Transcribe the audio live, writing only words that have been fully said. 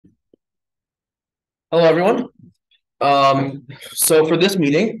Hello, everyone. So for this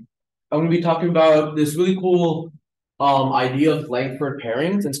meeting, I'm going to be talking about this really cool idea of Langford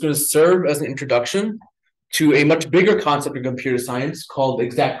pairings. And it's going to serve as an introduction to a much bigger concept in computer science called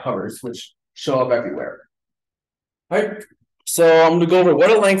exact covers, which show up everywhere. All right. So I'm going to go over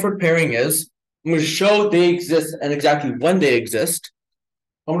what a Langford pairing is. I'm going to show they exist and exactly when they exist.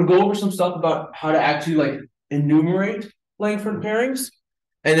 I'm going to go over some stuff about how to actually enumerate Langford pairings.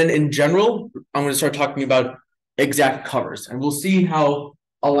 And then in general, I'm going to start talking about exact covers. And we'll see how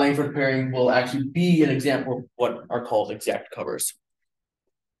a Langford pairing will actually be an example of what are called exact covers.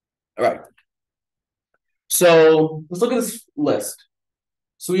 All right. So let's look at this list.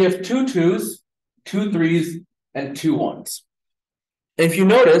 So we have two twos, two threes, and two ones. And if you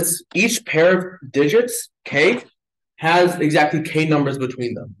notice, each pair of digits, k, has exactly k numbers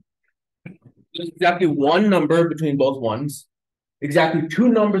between them. There's exactly one number between both ones, exactly two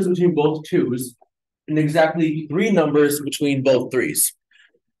numbers between both twos, and exactly three numbers between both threes.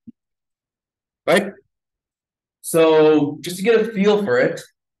 Right? So just to get a feel for it,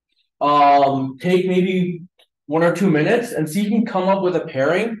 take maybe 1 or 2 minutes and see if you can come up with a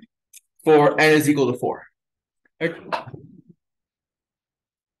pairing for n is equal to 4. Right?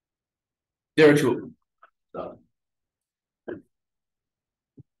 There are two of them. So.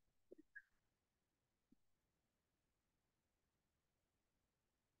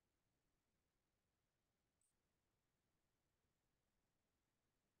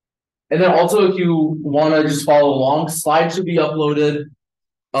 And then also, if you want to just follow along, slides should be uploaded.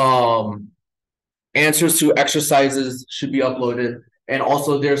 Answers to exercises should be uploaded. And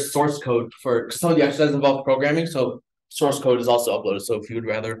also there's source code for some of the exercises involve programming. So source code is also uploaded. So if you would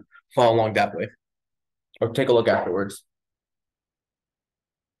rather follow along that way or take a look afterwards.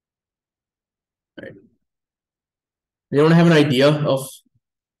 All right. Anyone have an idea of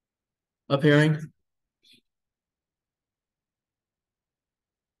a pairing?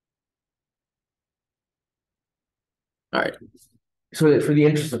 All right. So for the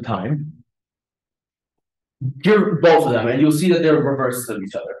interest of time, here both of them, and you'll see that they're reverses of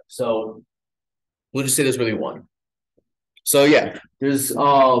each other. So we'll just say there's really one. So yeah, there's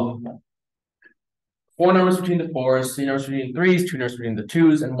 4 numbers between the fours, 3 numbers between the threes, 2 numbers between the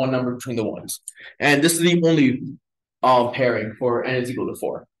twos, and 1 number between the ones. And this is the only pairing for n is equal to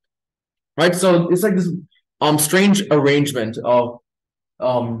 4. Right? So it's like this strange arrangement of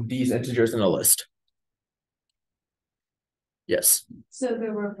these integers in a list. Yes. So the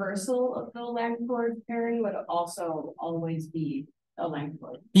reversal of the Langford pairing would also always be a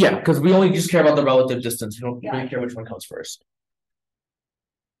Langford. Yeah, because we only just care about the relative distance. We don't really care which one comes first.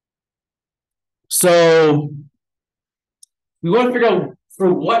 So we want to figure out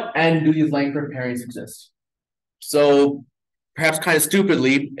for what n do these Langford pairings exist. So perhaps kind of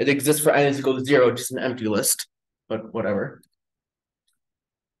stupidly, it exists for n is equal to 0, just an empty list, but whatever.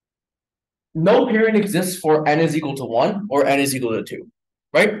 No pairing exists for n is equal to 1 or n is equal to 2,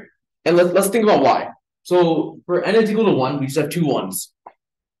 right? And let's think about why. So for n is equal to 1, we just have 2 ones.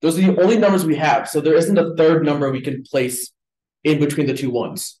 Those are the only numbers we have. So there isn't a third number we can place in between the 2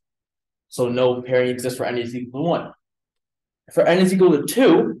 ones. So no pairing exists for n is equal to 1. For n is equal to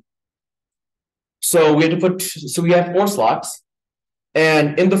 2, so we have 4 slots.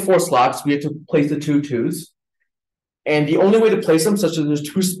 And in the 4 slots, we have to place the 2 twos. And the only way to place them, such that there's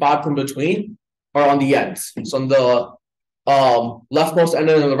 2 spots in between, are on the ends. So on the leftmost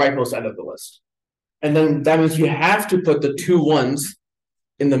end and on the rightmost end of the list. And then that means you have to put the 2 ones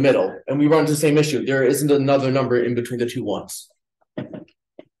in the middle. And we run into the same issue. There isn't another number in between the 2 ones.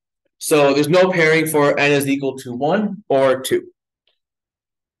 So there's no pairing for n is equal to 1 or 2.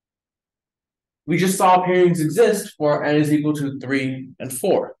 We just saw pairings exist for n is equal to 3 and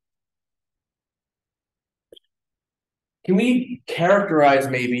 4. Can we characterize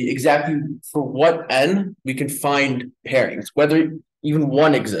maybe exactly for what n we can find pairings, whether even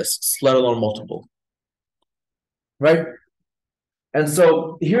one exists, let alone multiple? Right? And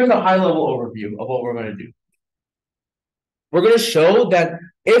so here's a high-level overview of what we're going to do. We're going to show that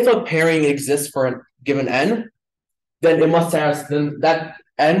if a pairing exists for a given n, then that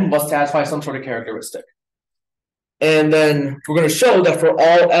n must satisfy some sort of characteristic. And then we're going to show that for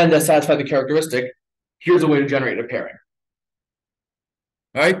all n that satisfy the characteristic, here's a way to generate a pairing.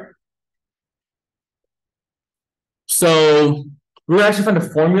 All right. So we're going to actually find a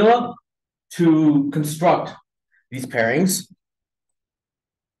formula to construct these pairings.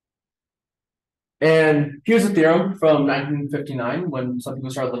 And here's a theorem from 1959 when some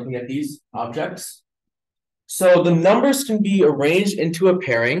people started looking at these objects. So the numbers can be arranged into a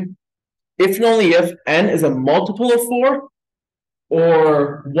pairing if and only if n is a multiple of 4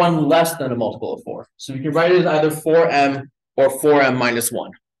 or one less than a multiple of 4. So we can write it as either 4m or 4m minus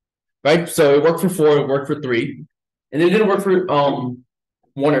 1. Right? So it worked for 4, it worked for 3, and it didn't work for 1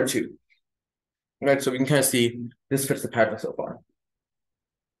 or 2. Right? So we can kind of see this fits the pattern so far.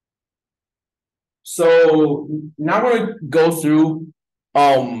 So now we're going to go through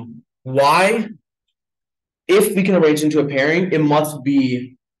why, if we can arrange into a pairing, it must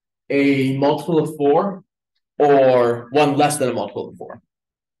be a multiple of 4 or one less than a multiple of 4.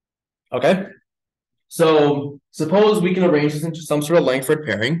 Okay? So suppose we can arrange this into some sort of Langford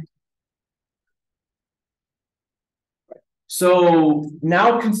pairing. So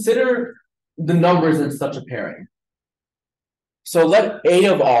now consider the numbers in such a pairing. So let A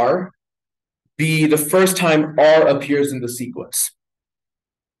of R be the first time R appears in the sequence.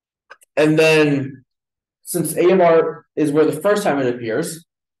 And then since A of R is where the first time it appears,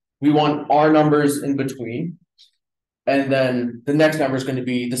 we want R numbers in between. And then the next number is going to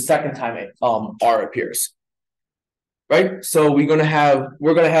be the second time R appears. Right? So we're gonna have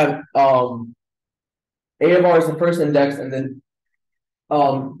A of R is the first index, and then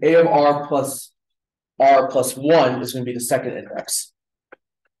A of R plus 1 is going to be the second index.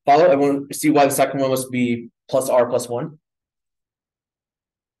 Follow? Everyone see why the second one must be plus R plus 1?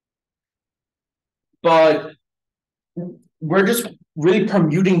 But we're just really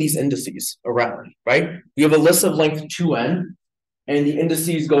permuting these indices around, right? We have a list of length 2n, and the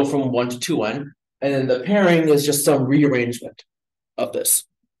indices go from 1 to 2n, and then the pairing is just some rearrangement of this.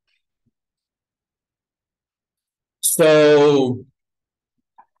 So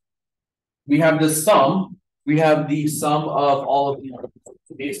we have this sum. We have the sum of all of the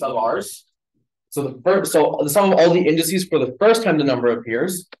A sub R's. So the sum of all the indices for the first time the number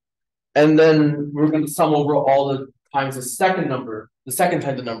appears, and then we're going to sum over all the times the second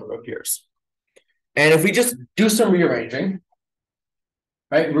time the number appears. And if we just do some rearranging,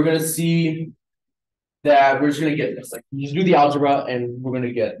 right, we're going to see that we're just going to get this. Like, you just do the algebra, and we're going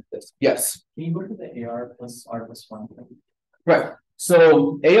to get this. Yes. Can you look at the AR plus R plus 1? Right.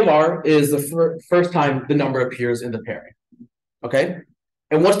 So A of R is the first time the number appears in the pairing. Okay.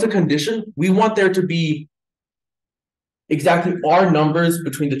 And what's the condition? We want there to be exactly R numbers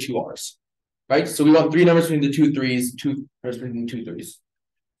between the two R's. Right? So we want 3 numbers between the 2 3s, 2 numbers between the 2 3s.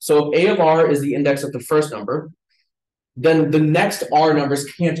 So if A of R is the index of the first number, then the next R numbers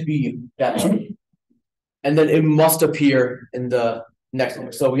can't be that number. And then it must appear in the next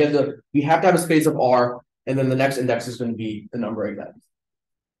number. So we have to have a space of R, and then the next index is going to be the number again.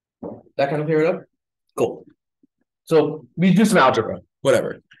 That kind of clear it up? Cool. So we do some algebra,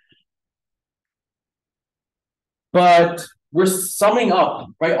 whatever. But we're summing up,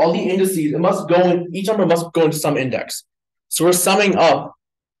 right? All the indices, each number must go into some index. So we're summing up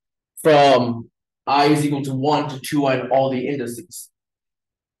from I is equal to 1 to 2n all the indices.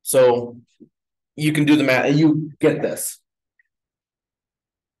 So you can do the math and you get this.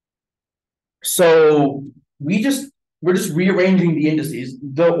 So we're just rearranging the indices.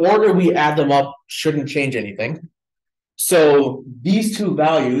 The order we add them up shouldn't change anything. So these two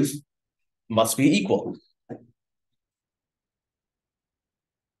values must be equal.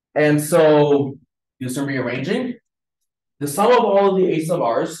 And so do some rearranging. The sum of all of the A sub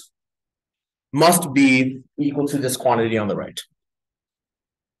R's must be equal to this quantity on the right.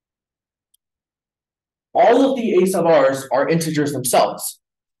 All of the A sub R's are integers themselves,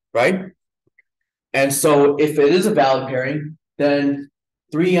 right? And so if it is a valid pairing, then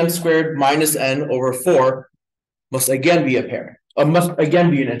 3n squared minus n over 4 must again be a pairing, must again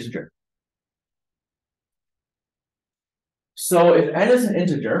be an integer. So if n is an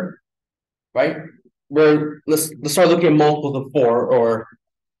integer, right? Let's start looking at multiples of 4, or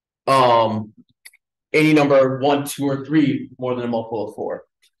any number 1, 2, or 3 more than a multiple of 4,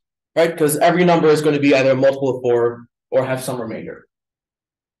 right? Because every number is going to be either a multiple of 4 or have some remainder.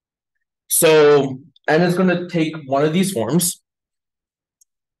 So n is going to take one of these forms.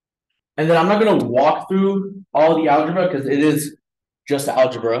 And then I'm not going to walk through all the algebra because it is just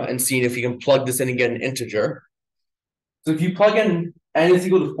algebra and seeing if you can plug this in and get an integer. So if you plug in n is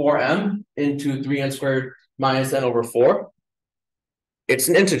equal to 4m into 3n squared minus n over 4, it's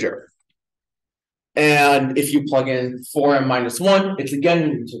an integer. And if you plug in 4m minus 1, it's again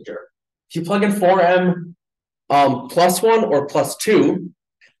an integer. If you plug in 4m plus 1 or plus 2,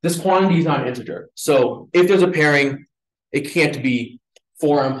 this quantity is not an integer. So if there's a pairing, it can't be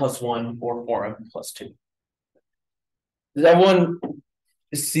 4m plus 1 or 4m plus 2. Does everyone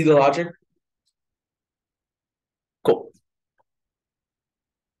see the logic? Cool.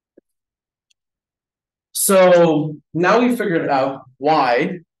 So now we figured out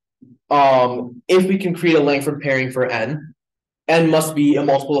why, if we can create a Langford pairing for n, n must be a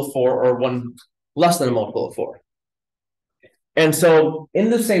multiple of 4 or one less than a multiple of 4. And so in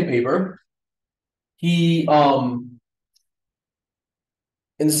the same paper, he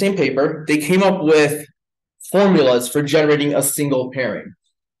in the same paper, they came up with formulas for generating a single pairing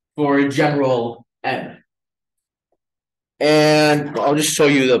for a general n. And I'll just show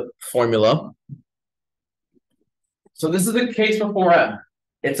you the formula. So this is the case for 4m.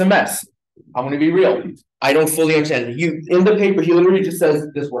 It's a mess. I'm going to be real. I don't fully understand it. In the paper, he literally just says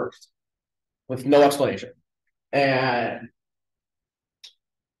this works with no explanation. And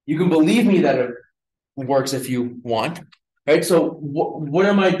you can believe me that it works if you want, right? So what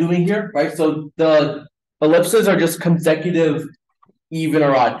am I doing here, right? So the ellipses are just consecutive even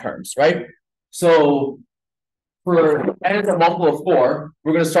or odd terms, right? So for n is a multiple of 4,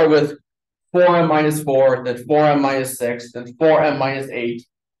 we're going to start with 4m minus 4, then 4m minus 6, then 4m minus 8,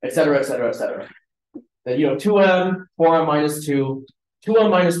 etc., etc., etc. Then 2m, 4m minus 2, 2m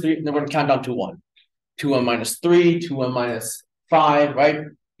minus 3, and then we're going to count down to 1. 2m minus 3, 2m minus 5, right?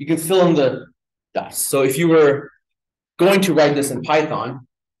 You can fill in the dots. So if you were going to write this in Python,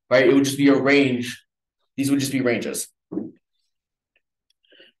 right, it would just be a range. These would just be ranges.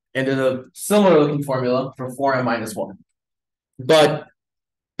 And there's a similar looking formula for 4m minus 1. But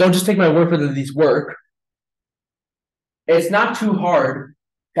don't just take my word for that these work. It's not too hard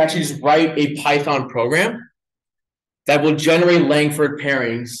to actually just write a Python program that will generate Langford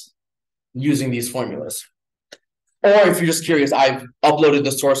pairings using these formulas. Or if you're just curious, I've uploaded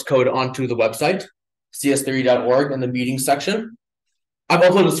the source code onto the website, cstheory.org, in the meetings section. I've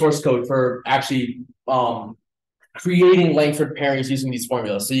uploaded the source code for actually creating Langford pairings using these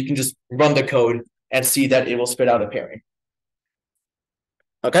formulas. So you can just run the code and see that it will spit out a pairing.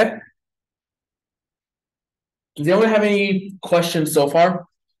 Okay? Does anyone have any questions so far?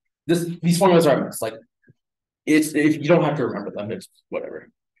 These formulas are a mess. Like, if you don't have to remember them, it's whatever.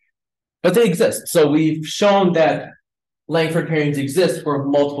 But they exist. So we've shown that Langford pairings exist for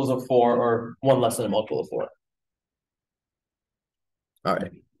multiples of 4 or one less than a multiple of 4. All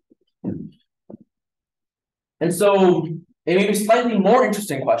right. And so it may be a slightly more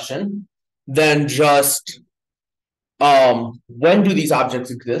interesting question than just when do these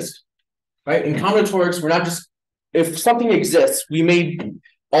objects exist, right? In combinatorics, we're not just, if something exists, we may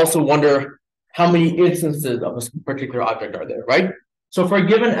also wonder how many instances of a particular object are there, right? So for a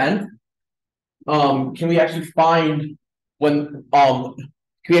given n, can we actually find when, can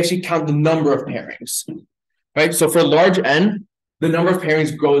we actually count the number of pairings, right? So for large n, the number of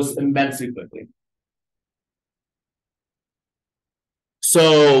pairings grows immensely quickly.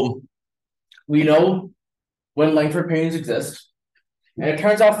 So we know when Langford pairings exist, and it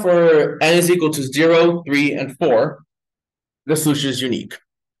turns out for n is equal to 0, 3, and 4, the solution is unique.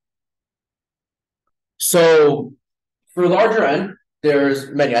 So for larger n, there's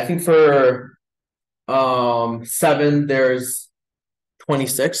many. I think for 7, there's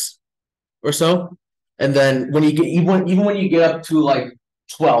 26 or so. And then when you get even when you get up to like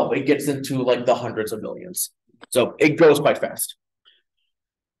 12, it gets into like the hundreds of millions. So it grows quite fast.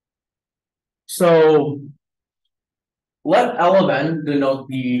 So let L of n denote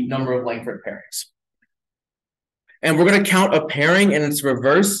the number of Langford pairings. And we're going to count a pairing and its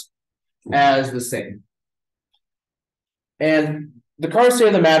reverse as the same. And the current state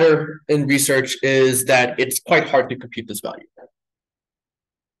of the matter in research is that it's quite hard to compute this value.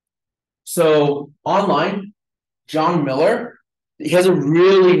 So online, John Miller, he has a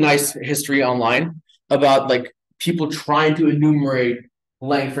really nice history online about like people trying to enumerate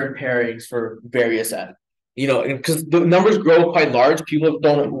Langford pairings for various n. Because the numbers grow quite large, people have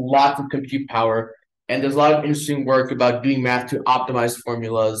done lots of compute power, and there's a lot of interesting work about doing math to optimize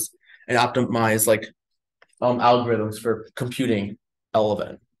formulas and optimize like algorithms for computing L of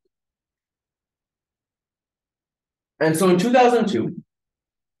n. And so in 2002,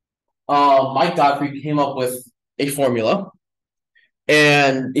 Mike Godfrey came up with a formula.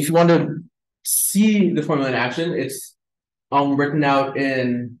 And if you want to see the formula in action, it's written out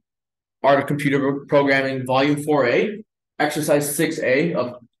in Art of Computer Programming, Volume 4A, Exercise 6A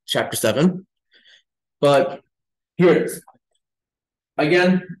of Chapter 7. But here it is.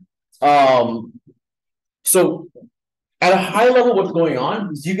 Again, so at a high level, what's going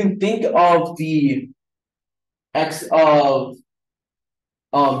on is you can think of the x of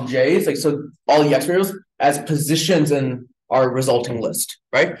j's, like so all the x variables, as positions in our resulting list,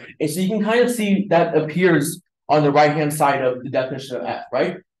 right? And so you can kind of see that appears on the right-hand side of the definition of f,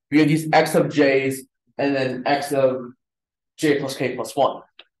 right? We have these x of j's and then x of j plus k plus 1,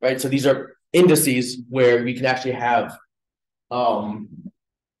 right? So these are indices where we can actually have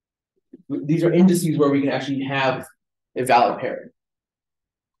a valid pairing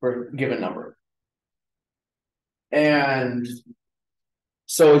for a given number. And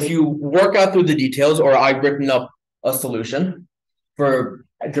so if you work out through the details, or I've written up a solution for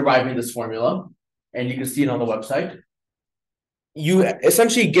deriving this formula, and you can see it on the website, you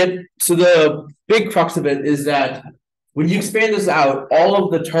essentially get to the big crux of it is that when you expand this out, all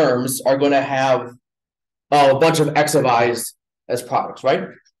of the terms are going to have a bunch of x of i's as products, right?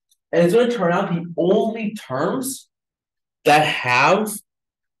 And it's going to turn out the only terms that have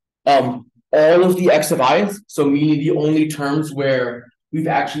all of the x of i's, so meaning the only terms where we've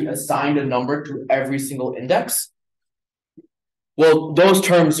actually assigned a number to every single index. Well, those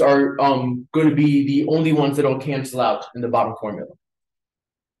terms are going to be the only ones that will cancel out in the bottom formula.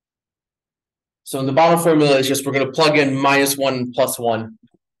 So in the bottom formula is just we're going to plug in -1 plus 1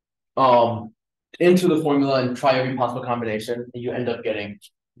 into the formula and try every possible combination, and you end up getting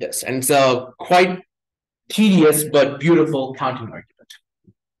this. And it's a quite tedious but beautiful counting argument.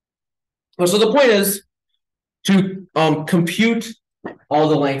 So the point is to compute all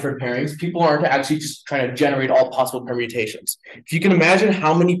the Langford pairings, people aren't actually just trying to generate all possible permutations. If you can imagine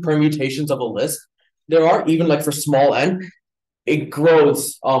how many permutations of a list there are, even like for small n, it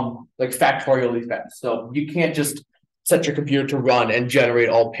grows like factorially fast. So you can't just set your computer to run and generate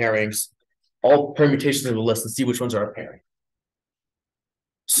all pairings, all permutations of a list and see which ones are a pairing.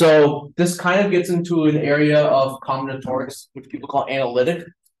 So this kind of gets into an area of combinatorics, which people call analytic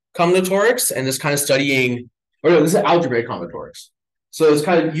combinatorics, and this kind of studying, or no, this is algebraic combinatorics. So it's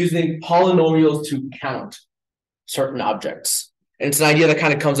kind of using polynomials to count certain objects. And it's an idea that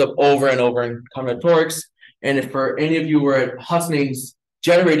kind of comes up over and over in combinatorics. And if for any of you were at Husning's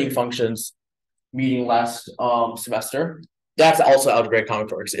generating functions meeting last semester, that's also algebraic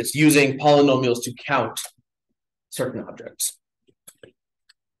combinatorics. It's using polynomials to count certain objects.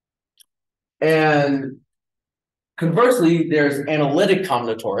 And conversely, there's analytic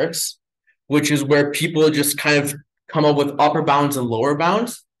combinatorics, which is where people just kind of come up with upper bounds and lower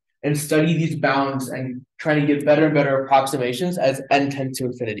bounds and study these bounds and try to get better and better approximations as n tends to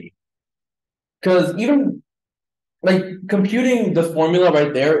infinity. Because even like computing the formula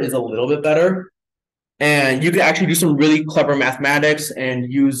right there is a little bit better. And you can actually do some really clever mathematics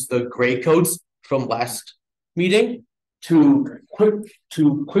and use the gray codes from last meeting to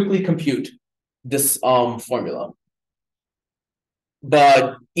quickly compute this formula.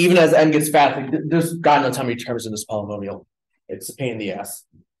 But even as n gets fast, like, there's God knows how many terms in this polynomial. It's a pain in the ass.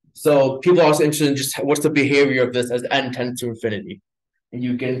 So people are also interested in just what's the behavior of this as n tends to infinity. And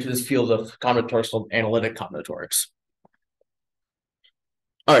you get into this field of combinatorics called analytic combinatorics.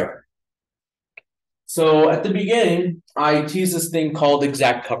 All right. So at the beginning, I teased this thing called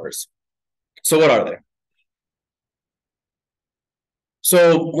exact covers. So what are they?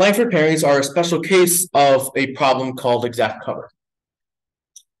 So Langford pairings are a special case of a problem called exact cover.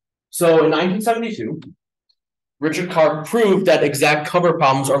 So in 1972, Richard Karp proved that exact cover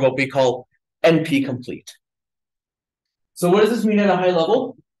problems are what we call NP complete. So what does this mean at a high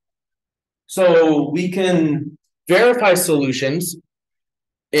level? So we can verify solutions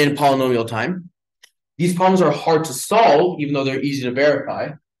in polynomial time. These problems are hard to solve, even though they're easy to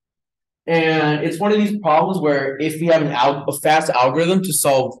verify. And it's one of these problems where if we have a fast algorithm to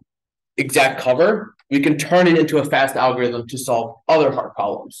solve exact cover, we can turn it into a fast algorithm to solve other hard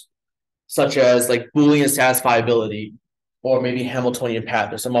problems, such as like Boolean satisfiability, or maybe Hamiltonian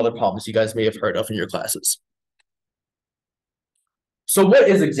path, or some other problems you guys may have heard of in your classes. So what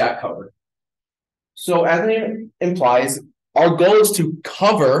is exact cover? So as the name implies, our goal is to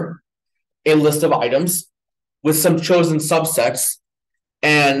cover a list of items with some chosen subsets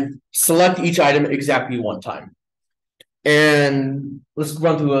and select each item exactly one time. And let's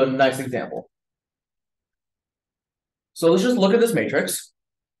run through a nice example. So let's just look at this matrix.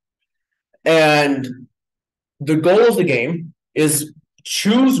 And the goal of the game is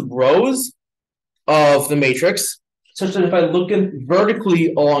choose rows of the matrix such that if I look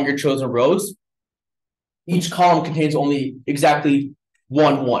vertically along your chosen rows, each column contains only exactly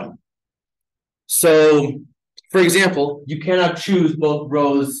one. So, for example, you cannot choose both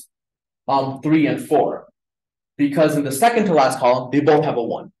rows 3 and 4 because in the second to last column, they both have a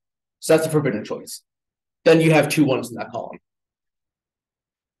 1. So that's a forbidden choice. Then you have 2 1s in that column.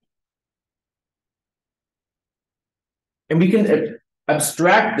 And we can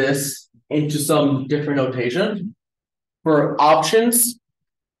abstract this into some different notation for options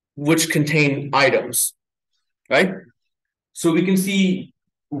which contain items, right? So we can see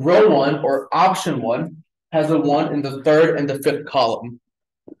row 1 or option 1 has a 1 in the third and the fifth column.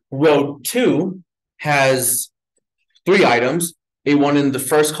 Row 2 has 3 items, a 1 in the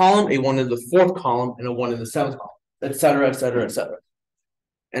first column, a 1 in the fourth column, and a 1 in the seventh column. et cetera, et cetera, et cetera.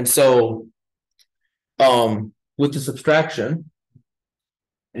 And so, with the subtraction,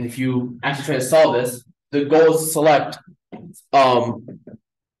 and if you actually try to solve this, the goal is to select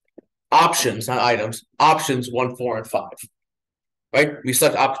options, not items, options 1, 4, and 5. Right? We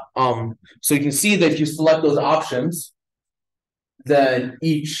select so you can see that if you select those options, then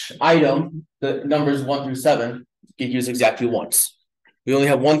each item, the numbers 1 through 7, get used exactly once. We only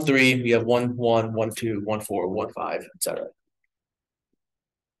have 1, 3, we have 1, 1, 1, 2, 1, 4, 1, 5, etc.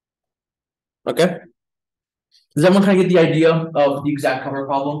 Okay. Does everyone kind of get the idea of the exact cover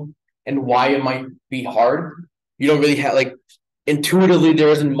problem and why it might be hard? You don't really have like intuitively there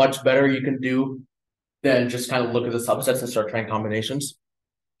isn't much better you can do than just kind of look at the subsets and start trying combinations.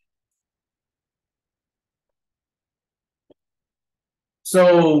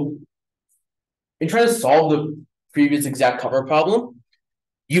 So in trying to solve the previous exact cover problem,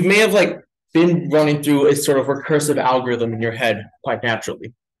 you may have like been running through a sort of recursive algorithm in your head quite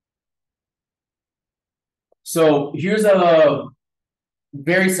naturally. So here's a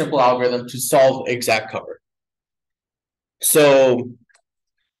very simple algorithm to solve exact cover. So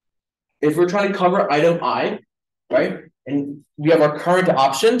if we're trying to cover item I, right, and we have our current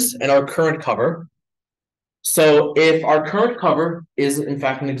options and our current cover. So if our current cover is in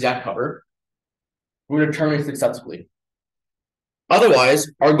fact an exact cover, we're going to terminate successfully. Otherwise,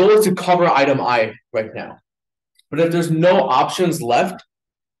 our goal is to cover item I right now. But if there's no options left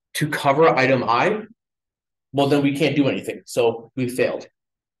to cover item I, well, then we can't do anything. So we failed.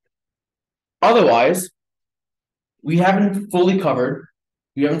 Otherwise, we haven't fully covered,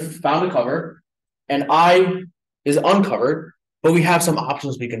 we haven't found a cover, and I is uncovered, but we have some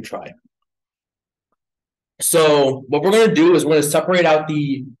options we can try. So what we're going to do is we're going to separate out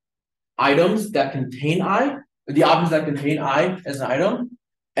the items that contain I, the options that contain I as an item,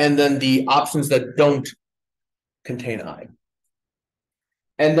 and then the options that don't contain I.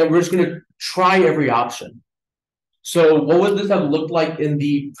 And then we're just going to try every option. So what would this have looked like in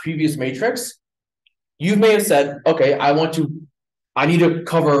the previous matrix? You may have said, okay, I need to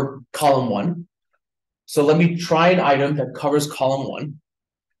cover column 1. So let me try an item that covers column 1.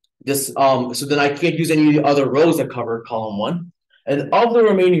 So then I can't use any of the other rows that cover column 1. And of the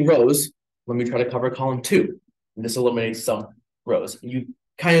remaining rows, let me try to cover column 2. And this eliminates some rows. You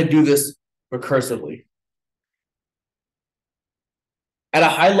kind of do this recursively. At a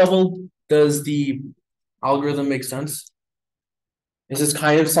high level, does the algorithm make sense? Is this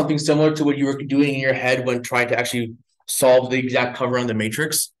kind of something similar to what you were doing in your head when trying to actually solve the exact cover on the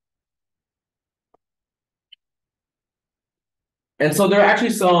matrix? And so there are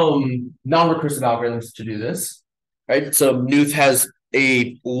actually some non-recursive algorithms to do this, right? So Knuth has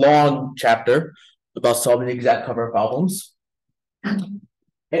a long chapter about solving the exact cover problems. And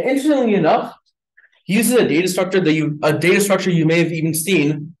interestingly enough, he uses a data structure you may have even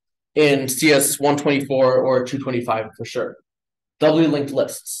seen in CS 124 or 225 for sure. Doubly linked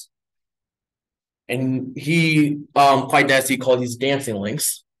lists. And he quite nasty called these dancing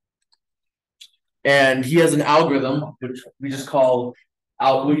links. And he has an algorithm which we just call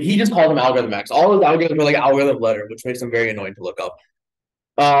he just calls them algorithm X. All his algorithms are like algorithm letter, which makes them very annoying to look up.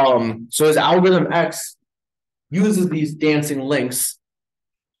 So his algorithm X uses these dancing links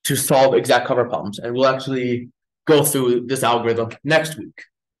to solve exact cover problems, and we'll actually go through this algorithm next week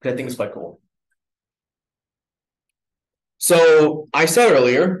because I think it's quite cool. So I said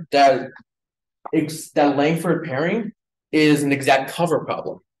earlier that Langford pairing is an exact cover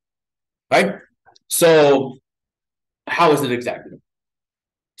problem, right? So how is it exactly?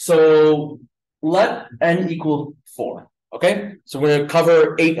 So let n equal 4. Okay, so we're going to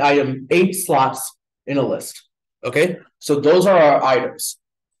cover 8 slots in a list. Okay, so those are our items,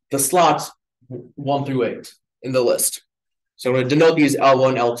 the slots 1 through 8 in the list. So we're going to denote these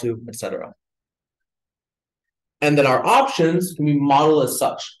L1, L2, etc. And then our options can be modeled as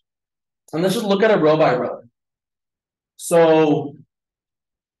such. And let's just look at it row by row. So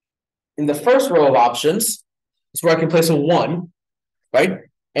in the first row of options is where I can place a 1, right?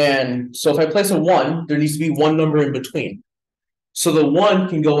 And so if I place a 1, there needs to be one number in between. So the 1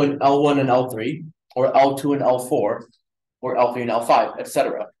 can go in L1 and L3, or L2 and L4, or L3 and L5,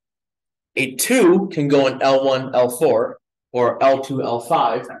 etc. A 2 can go in L1, L4, or L2,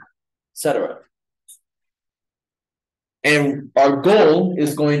 L5, etc. And our goal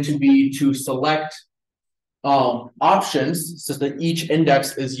is going to be to select options so that each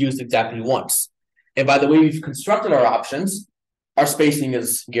index is used exactly once. And by the way we've constructed our options, our spacing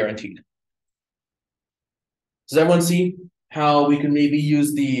is guaranteed. Does everyone see how we can maybe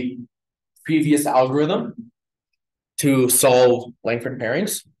use the previous algorithm to solve Langford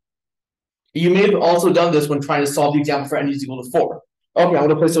pairings? You may have also done this when trying to solve the example for n is equal to 4. Okay, I'm going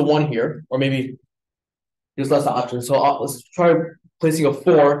to place a 1 here, or maybe there's less options. So let's try placing a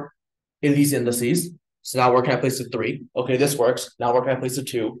 4 in these indices. So now where can I place a 3? Okay, this works. Now where can I place a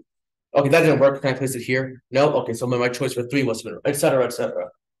 2? Okay, that didn't work. Can I place it here? No. Okay, so my choice for 3 must have been, etc., etc.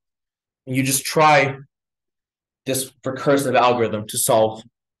 And you just try this recursive algorithm to solve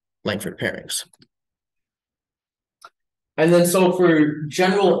Langford pairings. And then so for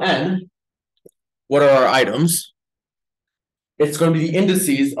general n, what are our items? It's going to be the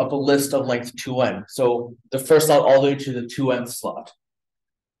indices of a list of length 2n. So the first slot all the way to the 2n slot.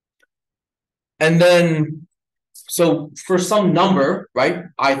 And then, so for some number, right,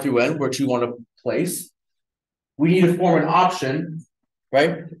 I through n, which we want to place, we need to form an option,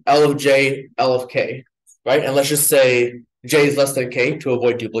 right, L of j, L of k, right? And let's just say j is less than k to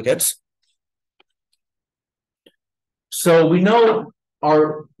avoid duplicates. So we know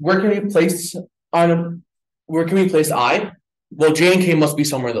where can we place I? Well, j and k must be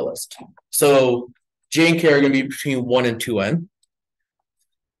somewhere in the list. So j and k are going to be between 1 and 2n.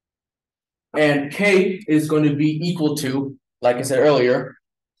 And k is going to be equal to, like I said earlier,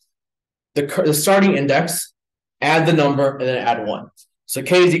 the starting index, add the number, and then add 1. So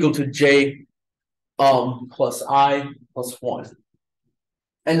k is equal to j plus I plus 1.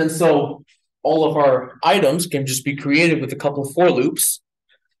 And then so all of our items can just be created with a couple of for loops,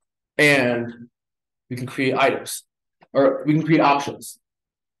 and we can create items, or we can create options.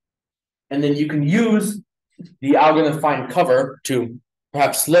 And then you can use the algorithm find cover to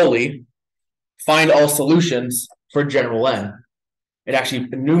perhaps slowly find all solutions for general n and actually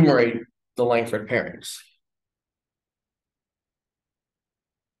enumerate the Langford pairings.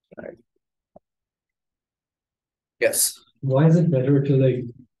 All right. Yes. Why is it better to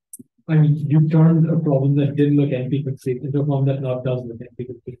I mean, you turned a problem that didn't look NP complete into a problem that now does look NP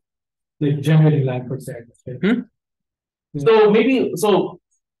complete, like generating Langford pairings. Right? So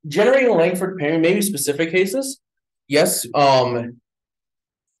generating a Langford pairing, maybe specific cases, yes.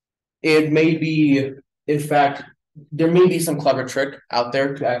 It may be, in fact, there may be some clever trick out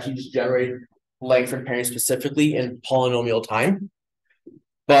there to actually just generate Langford pairings specifically in polynomial time.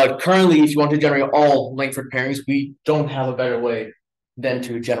 But currently, if you want to generate all Langford pairings, we don't have a better way than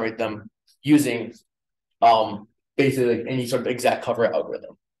to generate them using basically any sort of exact cover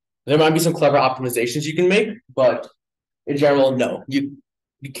algorithm. There might be some clever optimizations you can make, but in general, no, you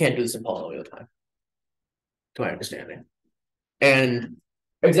can't do this in polynomial time, to my understanding. And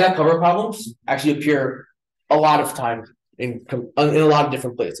exact cover problems actually appear a lot of time in a lot of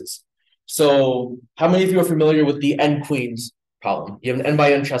different places. So how many of you are familiar with the n queens problem? You have an n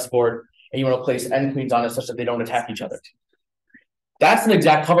by n chessboard and you want to place n queens on it such that they don't attack each other. That's an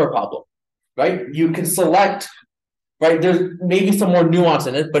exact cover problem, right? You can select, right? There's maybe some more nuance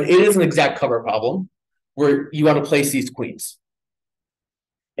in it, but it is an exact cover problem where you want to place these queens.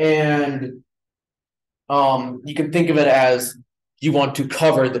 And you can think of it as you want to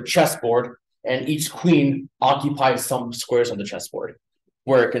cover the chessboard, and each queen occupies some squares on the chessboard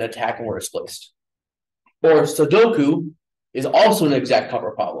where it can attack and where it's placed. Or Sudoku is also an exact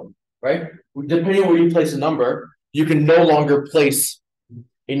cover problem, right? Depending on where you place a number, you can no longer place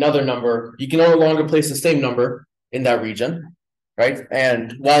another number. You can no longer place the same number in that region, right?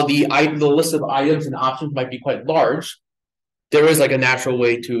 And while the list of items and options might be quite large, there is like a natural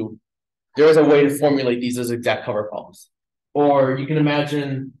way to, there is a way to formulate these as exact cover problems. Or you can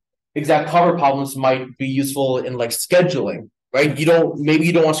imagine exact cover problems might be useful in like scheduling, right? Maybe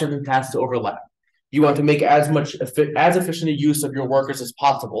you don't want certain tasks to overlap. You want to make as efficient a use of your workers as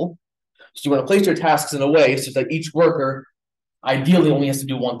possible. So you want to place your tasks in a way so that each worker ideally only has to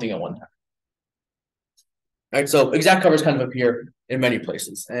do one thing at one time. Right? So exact covers kind of appear in many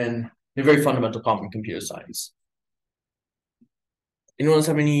places, and they're a very fundamental problem in computer science. Anyone else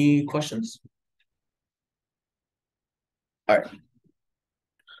have any questions? All right.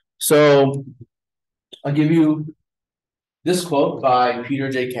 So I'll give you this quote by Peter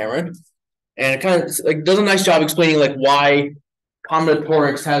J. Cameron, and it kind of like does a nice job explaining like why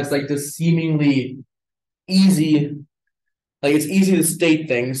combinatorics has like this seemingly easy, like it's easy to state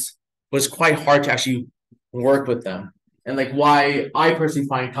things, but it's quite hard to actually work with them. And like why I personally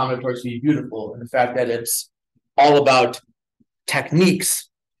find combinatorics to be beautiful, and the fact that it's all about techniques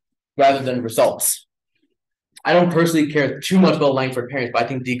rather than results. I don't personally care too much about Langford pairings, but I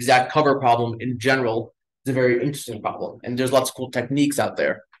think the exact cover problem in general is a very interesting problem, and there's lots of cool techniques out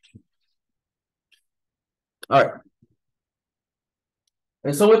there. All right.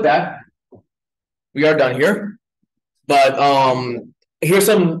 And so with that, we are done here. But here's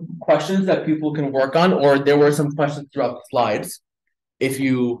some questions that people can work on, or there were some questions throughout the slides. If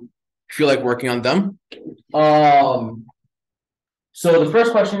you feel like working on them. So the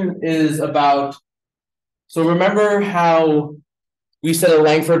first question is about, so remember how we said a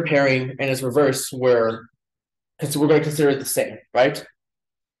Langford pairing and its reverse were, because we're going to consider it the same, right?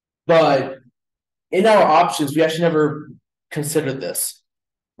 But in our options, we actually never considered this,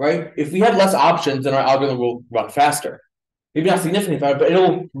 right? If we have less options, then our algorithm will run faster. Maybe not significantly faster, but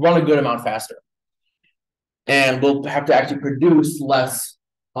it'll run a good amount faster. And we'll have to actually produce less,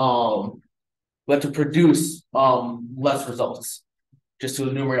 less results, just to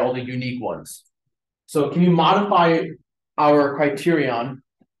enumerate all the unique ones. So can you modify our criterion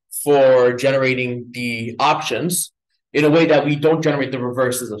for generating the options in a way that we don't generate the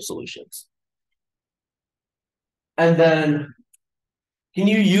reverses of solutions? And then can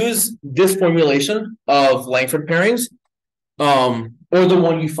you use this formulation of Langford pairings, or the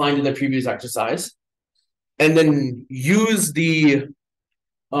one you find in the previous exercise, and then use the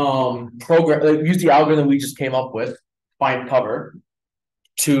use the algorithm we just came up with, find cover,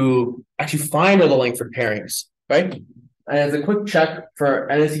 to actually find all the Langford pairings, right? And as a quick check, for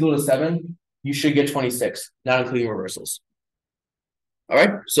n is equal to 7, you should get 26, not including reversals. All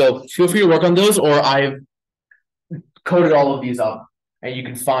right, so feel free to work on those, or I've coded all of these up, and you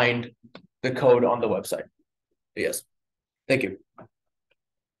can find the code on the website. Yes, thank you.